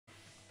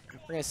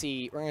gonna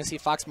see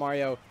Fox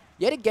Mario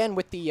yet again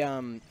with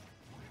the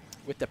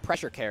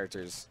pressure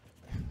characters,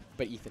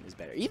 but Ethan is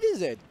better.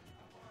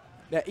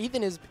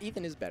 Ethan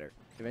is better.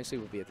 Eventually,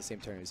 we'll be at the same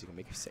tournament as you can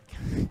make you sick.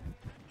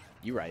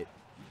 You right.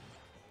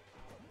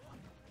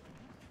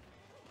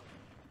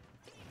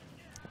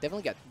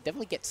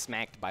 Definitely get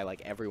smacked by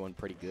like everyone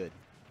pretty good.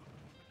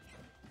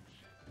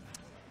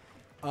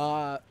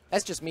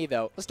 That's just me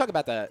though. Let's talk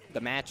about the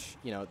match.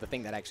 You know, the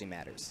thing that actually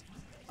matters.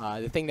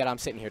 The thing that I'm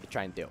sitting here to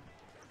try and do.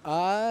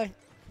 The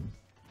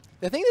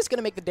thing that's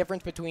gonna make the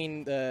difference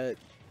between the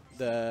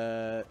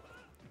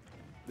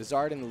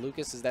Zard and the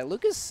Lucas is that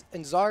Lucas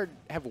and Zard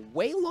have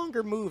way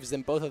longer moves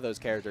than both of those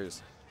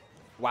characters.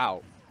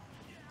 Wow,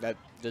 that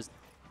just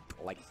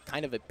like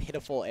kind of a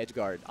pitiful edge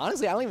guard.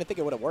 Honestly, I don't even think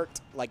it would have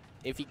worked. Like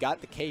if he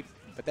got the cape,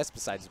 but that's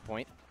besides the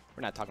point.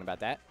 We're not talking about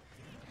that.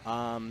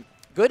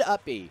 Good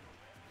up B.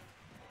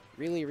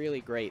 Really,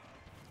 really great.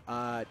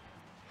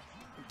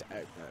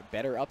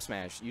 Better up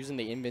smash, using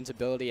the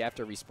invincibility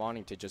after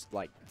respawning to just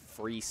like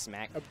free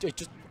smack.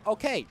 Just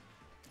okay,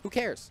 who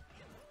cares?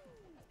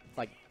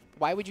 Like,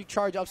 why would you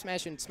charge up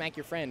smash and smack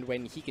your friend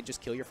when he could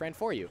just kill your friend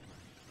for you?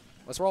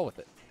 Let's roll with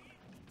it.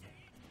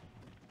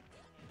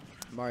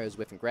 Mario's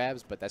whiffing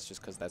grabs, but that's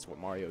just because that's what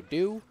Mario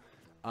do.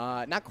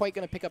 Not quite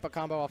gonna pick up a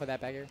combo off of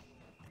that back air.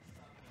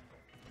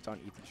 It's on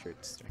Ethan's shirt.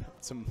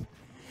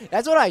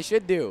 That's what I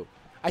should do.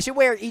 I should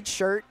wear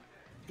each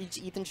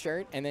Ethan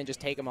shirt, and then just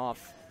take them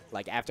off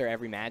like after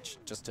every match,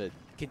 just to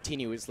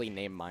continuously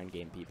name mind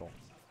game people.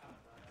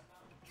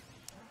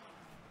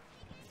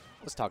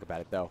 Let's talk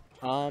about it though.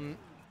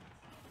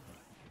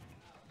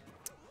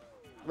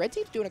 Red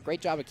team's doing a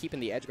great job of keeping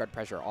the edge guard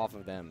pressure off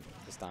of them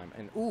this time.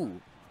 And ooh,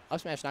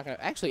 up smash not gonna.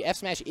 Actually, F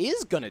smash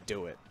is gonna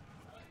do it.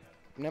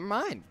 Never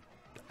mind.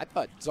 I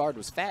thought Zard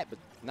was fat, but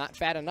not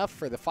fat enough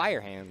for the fire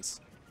hands.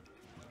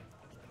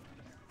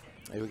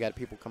 Hey, we got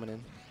people coming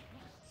in.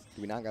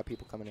 Do we not got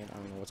people coming in? I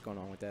don't know what's going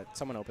on with that.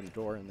 Someone opened the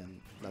door and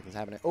then nothing's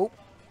happening. Oh,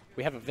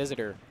 we have a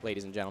visitor,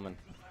 ladies and gentlemen.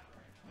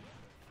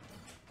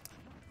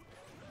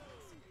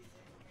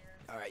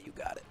 All right, you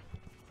got it.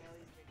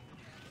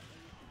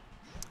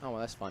 Oh, well,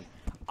 that's fun.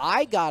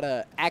 I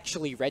gotta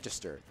actually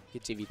register.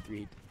 Get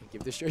JV3 and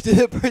give the shirt to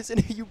the person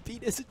who you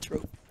beat as a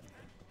trophy.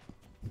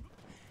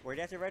 Where do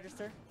you have to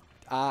register?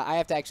 I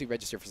have to actually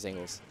register for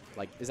singles.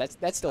 Like,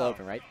 that's still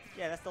open, right?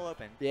 Yeah, that's still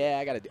open.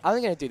 Yeah,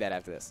 I'm gonna do that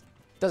after this.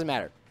 Doesn't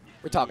matter.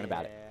 We're talking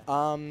about it.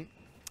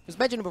 As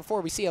mentioned before,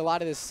 we see a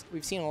lot of this.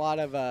 We've seen a lot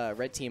of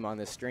red team on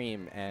this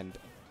stream, and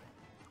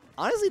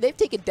honestly, they've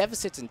taken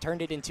deficits and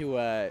turned it into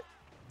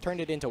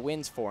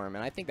wins for them,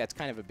 and I think that's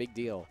kind of a big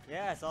deal.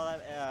 Yeah, I saw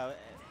that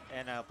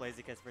in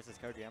Blaziken versus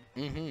Kojam.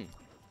 Mm-hmm.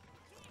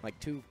 Like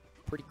two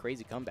pretty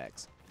crazy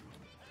comebacks.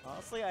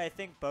 Honestly, I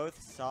think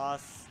both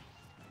Sauce.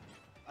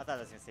 I thought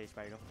I was gonna say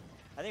Spiegel.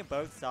 I think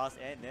both Sauce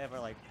and Niv are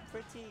like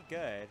pretty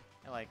good,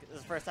 and like this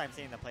is the first time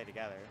seeing them play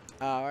together.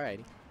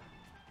 Alrighty.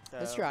 So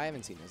That's true. I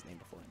haven't seen his name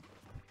before.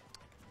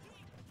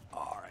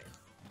 All right.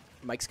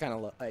 Mike's kind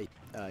of low.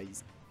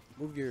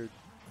 Move your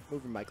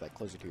mic like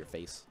closer to your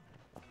face.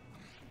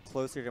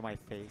 Closer to my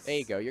face. There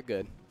you go. You're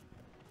good.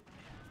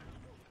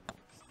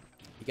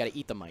 You gotta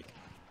eat the mic.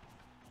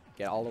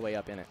 Get all the way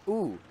up in it.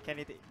 Ooh.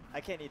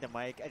 I can't eat the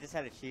mic. I just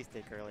had a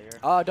cheesesteak earlier.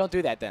 Oh, don't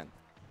do that then.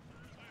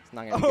 It's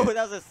not gonna. Oh, be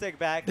that was a sick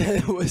back.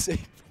 That was a.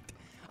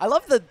 I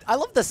love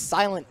the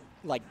silent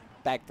like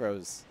back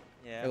throws.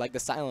 Yeah. Or like the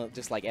silent,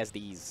 just like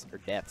SDs or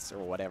deaths or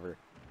whatever.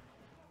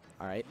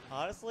 All right.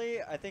 Honestly,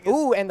 I think.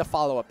 Ooh, and the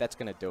follow up. That's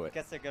gonna do it.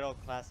 Gets a good old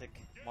classic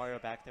Mario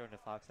back throw into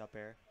Fox up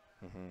air.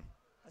 Mm-hmm.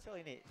 That's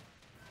really neat.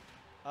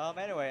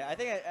 Anyway, I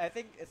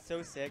think it's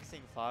so sick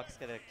seeing Fox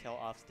get a kill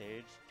off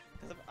stage.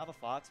 Because I'm a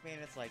Fox man,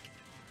 it's like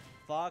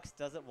Fox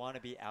doesn't want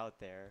to be out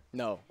there.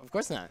 No, of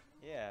course not.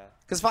 Yeah.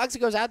 Because Fox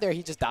goes out there,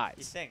 he just dies.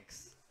 He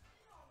sinks.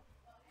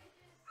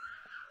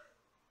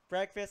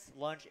 Breakfast,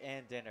 lunch,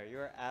 and dinner. You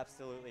are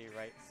absolutely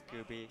right,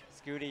 Scooby.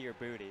 Scooty, your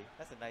booty.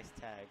 That's a nice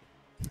tag.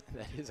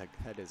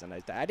 that is a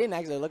nice tag. I didn't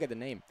actually look at the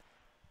name.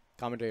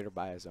 Commentator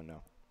bias, oh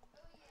no.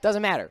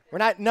 Doesn't matter.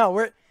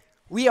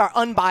 We are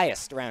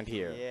unbiased around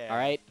here. Yeah. All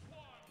right.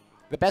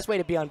 The best way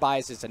to be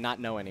unbiased is to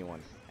not know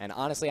anyone, and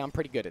honestly, I'm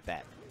pretty good at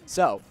that.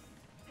 So,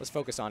 let's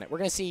focus on it. We're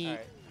gonna see. All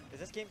right. Is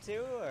this game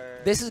 2 or?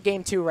 This is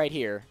game 2 right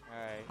here.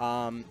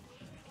 All right.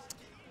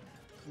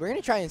 We're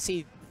gonna try and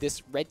see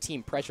this red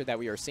team pressure that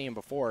we were seeing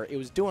before. It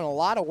was doing a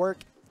lot of work.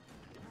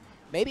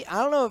 Maybe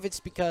I don't know if it's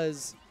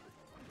because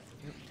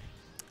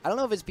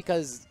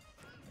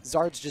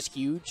Zard's just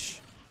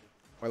huge,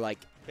 or like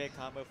big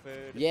combo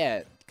food.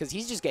 Yeah, because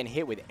he's just getting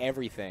hit with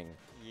everything.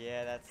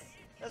 Yeah,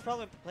 that's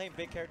probably playing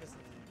big characters in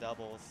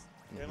doubles.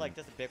 They're like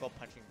just a big old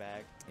punching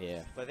bag.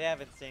 Yeah. But they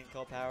have insane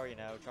kill power. You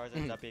know,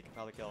 Charizard's up B can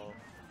probably kill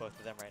both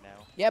of them right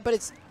now. Yeah,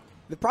 but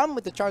the problem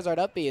with the Charizard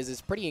up B is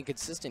it's pretty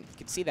inconsistent. You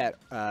can see that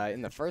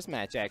in the first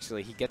match,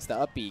 actually. He gets the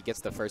up B,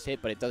 gets the first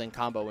hit, but it doesn't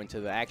combo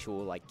into the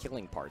actual like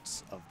killing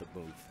parts of the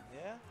move.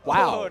 Yeah?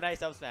 Wow. Oh,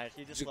 nice up smash.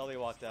 He just slowly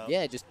walked up.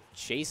 Yeah, just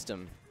chased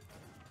him.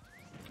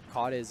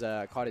 Caught his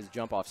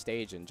jump off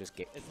stage and just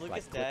Is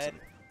Lucas dead?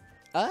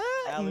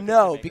 Lucas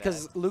No, can make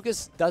because that.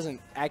 Lucas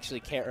doesn't actually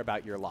care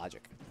about your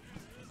logic.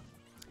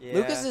 Yeah.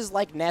 Lucas is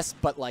like Ness,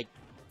 but like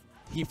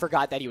he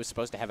forgot that he was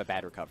supposed to have a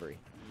bad recovery.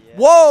 Yeah.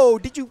 Whoa!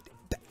 Did you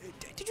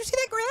see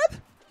that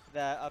grab?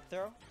 That up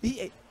throw?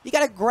 He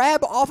got a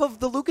grab off of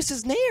the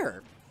Lucas's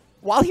nair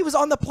while he was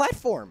on the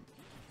platform.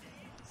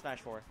 Smash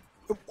 4.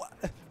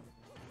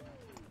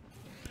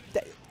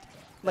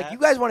 Like, you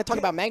guys want to talk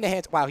about Magna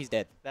Hands? Wow, he's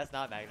dead. That's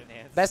not Magnet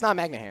Hands. That's not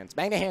Magna Hands.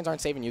 Magna Hands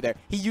aren't saving you there.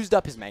 He used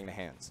up his Magna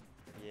Hands.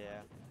 Yeah.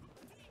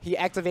 He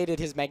activated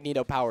his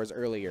Magneto powers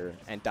earlier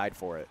and died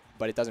for it.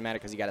 But it doesn't matter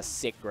because he got a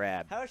sick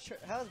grab. How is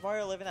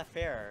Mario living that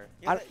fair?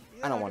 I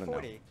don't want to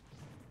know.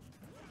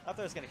 Up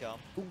throw's gonna kill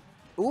him.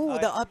 Ooh,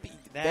 the up.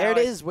 There it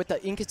is with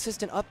the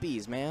inconsistent up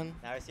Bs, man.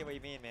 Now I see what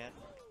you mean,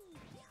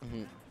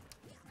 man.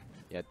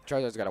 Yeah,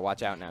 Charizard's got to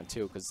watch out now,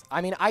 too. Because,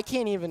 I mean, I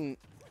don't even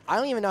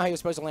know how he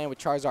was supposed to land with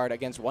Charizard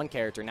against one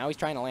character. Now he's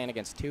trying to land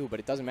against two, but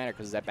it doesn't matter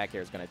because that back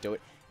air is going to do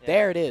it. Yeah,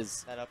 there it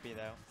is. That up B,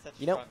 though. Such a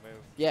You know, strong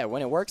move. yeah,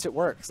 when it works,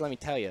 let me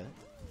tell you.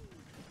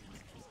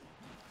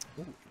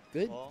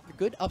 Ooh,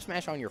 good up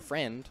smash on your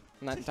friend.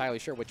 I'm not entirely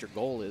sure what your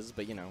goal is,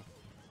 but, you know,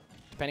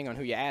 depending on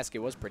who you ask, it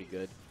was pretty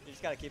good. You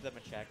just got to keep them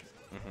in check.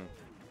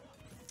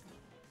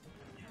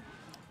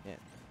 Yeah.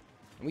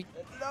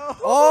 No!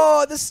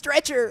 Oh, the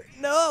stretcher!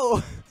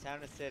 No! Town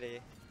to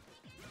City.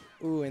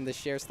 Ooh, and the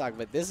share stock,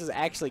 but this is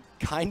actually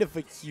kind of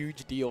a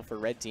huge deal for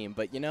Red Team.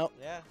 But, you know,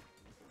 Yeah.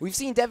 we've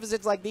seen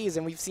deficits like these,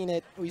 and we've seen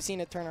it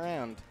turn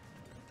around.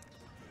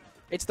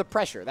 It's the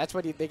pressure. That's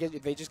what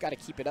they just got to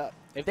keep it up.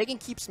 If they can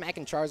keep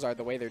smacking Charizard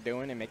the way they're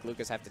doing and make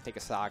Lucas have to take a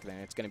stock, then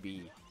it's going to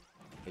be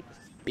a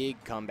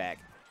big comeback.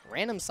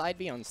 Random side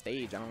B on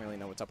stage. I don't really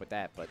know what's up with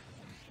that, but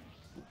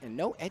and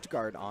no edge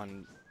guard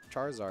on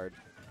Charizard.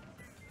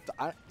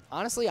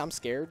 Honestly, I'm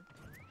scared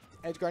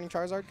edge guarding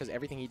Charizard because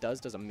everything he does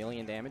a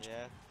million damage.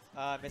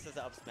 Yeah. Misses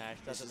the up smash.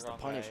 Does it the wrong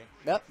punish. way.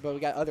 Yep, but we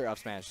got other up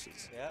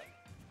smashes. Yep.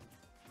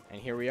 And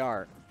here we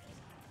are.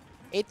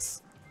 It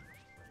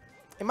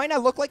might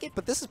not look like it,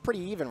 but this is pretty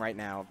even right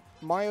now.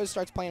 Mario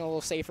starts playing a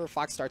little safer.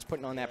 Fox starts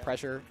putting on that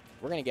pressure.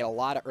 We're going to get a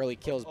lot of early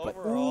kills.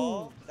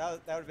 Overall, that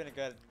would have been a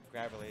good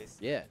grab release.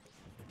 Yeah.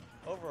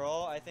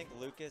 Overall, I think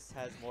Lucas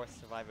has more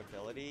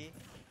survivability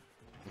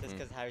just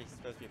because how he's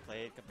supposed to be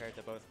played compared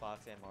to both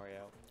Fox and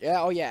Mario.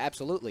 Yeah, oh yeah,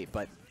 absolutely.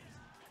 But,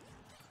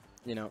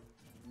 you know,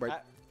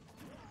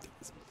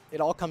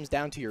 it all comes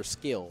down to your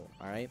skill,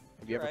 all right?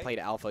 If you ever played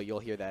Alpha, you'll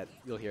hear that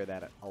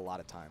a lot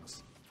of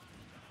times.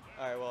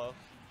 All right, well,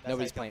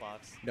 that's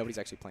Fox. Nobody's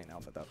actually playing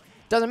Alpha, though.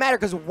 Doesn't matter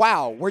because,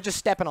 wow, we're just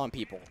stepping on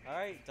people. All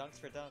right, dunks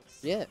for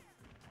dunks. Yeah.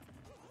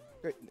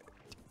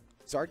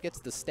 Zard gets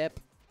the step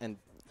and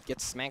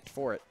gets smacked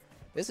for it.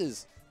 This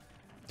is...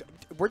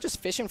 We're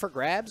just fishing for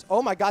grabs.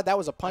 Oh, my God, that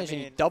was a punish,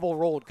 and he double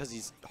rolled because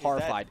he's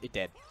horrified. It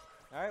did.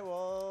 All right,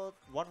 well,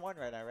 1-1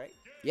 right now, right?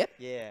 Yep.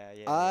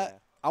 Yeah.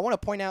 I want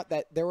to point out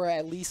that there were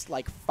at least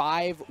like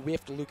 5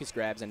 whiffed Lucas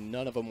grabs, and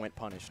none of them went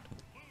punished.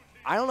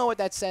 I don't know what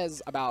that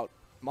says about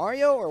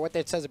Mario or what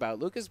that says about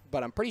Lucas,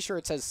 but I'm pretty sure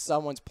it says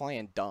someone's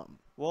playing dumb.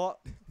 Well,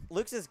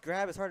 Lucas's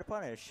grab is hard to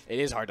punish. It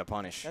is hard to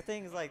punish. That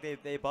thing's like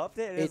they buffed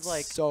it. It's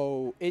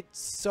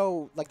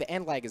so like the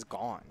end lag is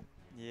gone.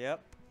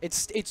 Yep.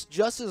 It's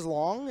just as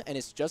long and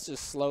it's just as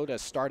slow to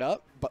start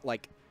up, but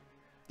like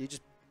it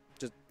just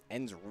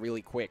ends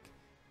really quick.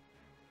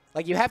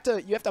 Like you have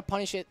to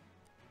punish it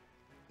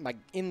like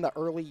in the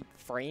early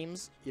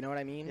frames, you know what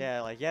I mean?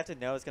 Yeah, like you have to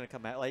know it's gonna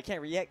come out. Like you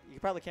can't react. You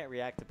probably can't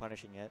react to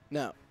punishing it.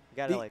 No. You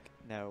gotta like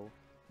know.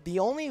 The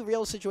only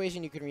real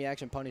situation you can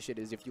reaction punish it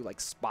is if you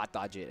like spot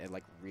dodge it at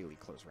like really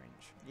close range.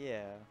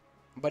 Yeah.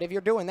 But if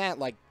you're doing that,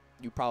 like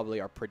you probably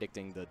are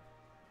predicting the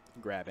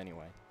grab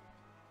anyway.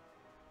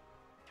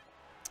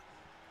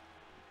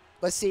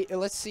 Let's see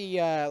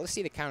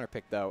the counter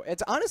pick though.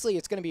 It's honestly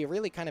it's going to be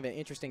really kind of an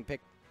interesting pick.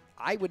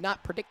 I would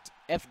not predict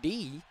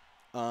FD.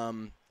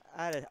 I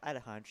had a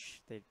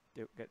hunch they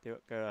go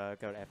to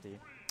FD.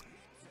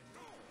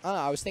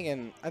 I'm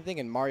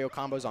thinking Mario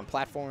combos on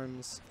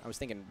platforms. I was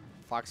thinking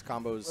Fox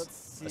combos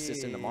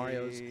assisting the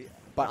Marios.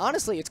 But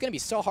honestly, it's going to be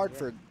so hard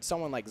for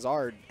someone like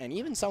Zard and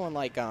even someone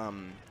like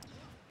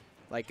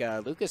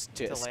Lucas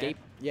to escape.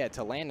 Land.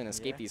 To land and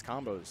escape these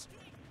combos.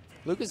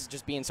 Lucas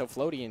just being so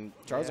floaty and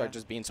Charizard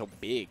just being so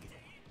big.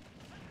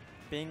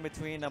 Being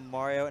between a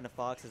Mario and a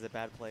Fox is a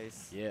bad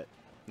place. Yeah.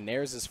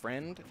 Nair's his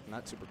friend.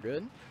 Not super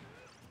good.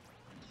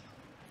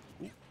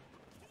 Ooh.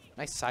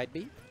 Nice side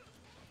B.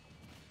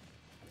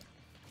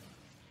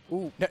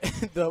 Ooh,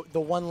 the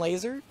one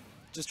laser.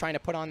 Just trying to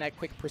put on that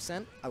quick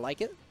percent. I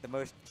like it. The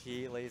most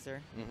G laser.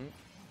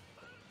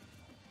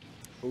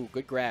 Ooh,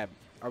 good grab.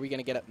 Are we going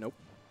to get up? Nope.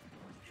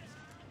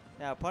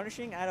 Now,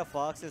 punishing out of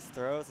Fox's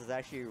throws is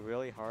actually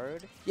really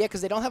hard. Yeah,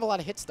 because they don't have a lot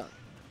of hit stun.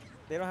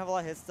 They don't have a lot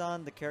of hit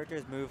stun. The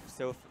characters move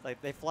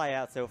they fly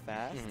out so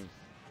fast.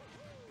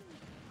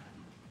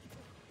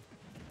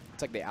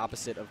 It's like the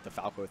opposite of the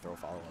Falco throw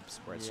follow-ups,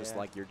 where it's just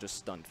like you're just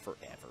stunned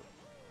forever.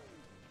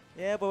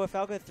 Yeah, but with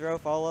Falco throw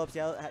follow-ups,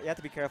 you have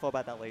to be careful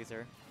about that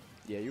laser.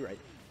 Yeah, you're right.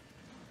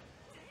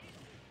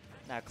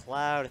 Now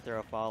Cloud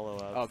throw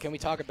follow-up. Oh, can we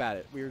talk about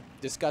it? We were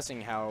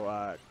discussing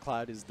how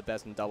Cloud is the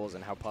best in doubles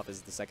and how Puff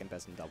is the second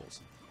best in doubles.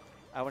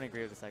 I wouldn't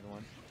agree with the second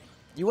one.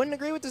 You wouldn't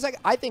agree with the second?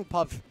 I think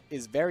Puff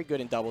is very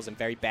good in doubles and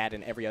very bad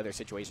in every other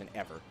situation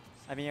ever.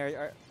 I mean,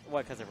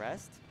 what, because of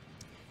rest?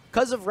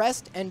 Because of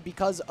rest and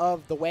because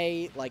of the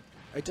way, like,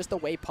 just the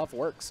way Puff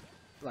works.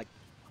 Like,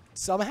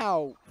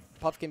 somehow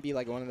Puff can be,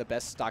 like, one of the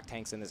best stock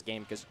tanks in this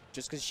game just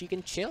because she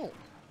can chill.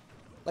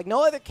 Like,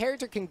 no other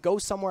character can go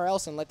somewhere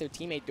else and let their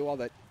teammate do all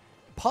that.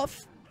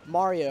 Puff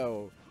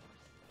Mario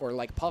or,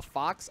 like, Puff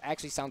Fox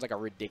actually sounds like a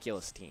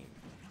ridiculous team.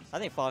 I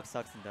think Fox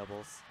sucks in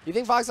doubles. You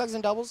think Fox sucks in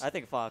doubles? I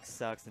think Fox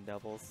sucks in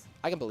doubles.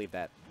 I can believe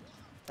that.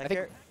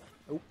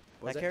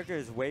 That character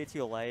is way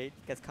too light,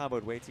 gets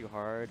comboed way too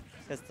hard,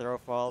 his throw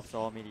follow-ups are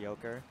all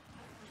mediocre.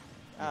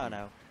 I don't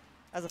know.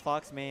 As a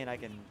Fox main, I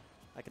can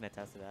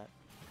attest to that.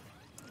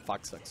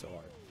 Fox sucks so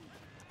hard.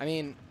 I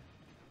mean,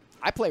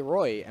 I play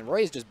Roy, and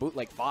Roy is just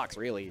bootleg Fox,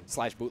 really,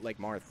 / bootleg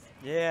Marth.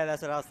 Yeah,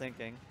 that's what I was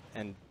thinking.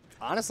 And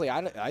honestly,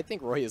 I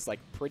think Roy is, like,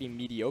 pretty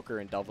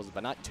mediocre in doubles,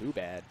 but not too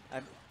bad.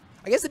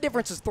 I guess the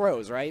difference is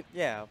throws, right?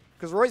 Yeah.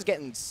 Because Roy's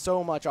getting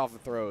so much off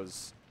of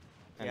throws.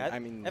 And Yeah, I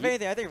mean, if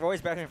anything, I think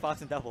Roy's better than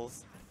Fox in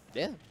doubles.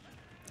 yeah.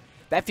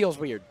 That feels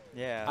weird.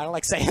 Yeah. I don't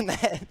like saying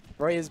that.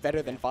 Roy is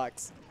better than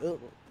Fox. Ugh.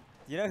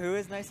 You know who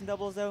is nice in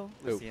doubles, though?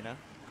 Who? Lucina.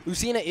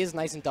 Lucina is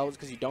nice in doubles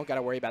because you don't got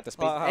to worry about the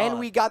space. And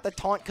we got the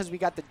taunt because we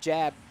got the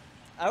jab.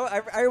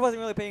 I wasn't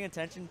really paying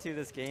attention to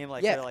this game for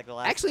like the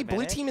last actually, minute.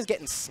 Blue team is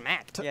getting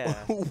smacked. Yeah.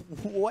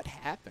 What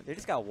happened? They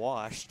just got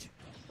washed.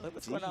 Like,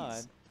 what's going on?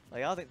 Jeez.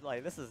 Like, I don't think,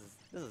 like, this is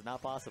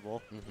not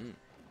possible.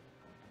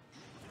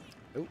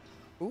 Mm-hmm.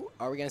 Ooh,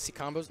 are we gonna see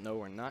combos? No,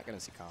 we're not gonna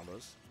see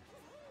combos.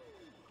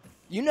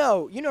 You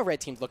know,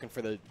 red team's looking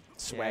for the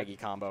swaggy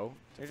combo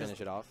to finish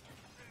it off.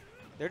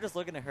 They're just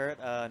looking to hurt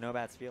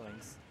NomaD's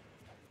feelings.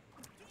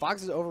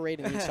 Fox is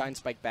overrated and needs Shine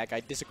Spike back. I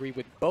disagree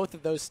with both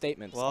of those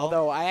statements. Well,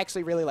 although I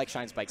actually really like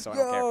Shine Spike, so I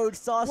don't care. Yo,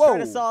 Sauce Whoa.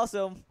 trying to sauce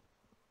him.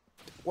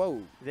 Whoa.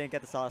 You didn't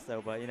get the sauce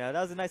though, but you know,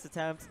 that was a nice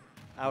attempt.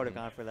 I would have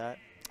gone for that.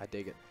 I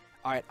dig it.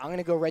 All right, I'm going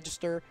to go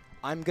register.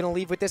 I'm going to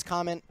leave with this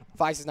comment.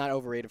 Fox is not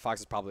overrated. Fox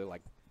is probably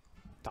like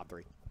top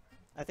 3.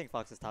 I think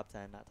Fox is top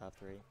 10, not top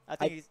 3. I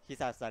think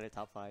he's outside of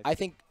top 5. I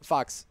think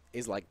Fox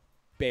is like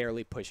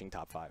barely pushing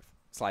top 5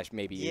 /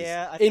 maybe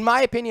yeah, is. In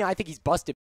my opinion, I think he's busted.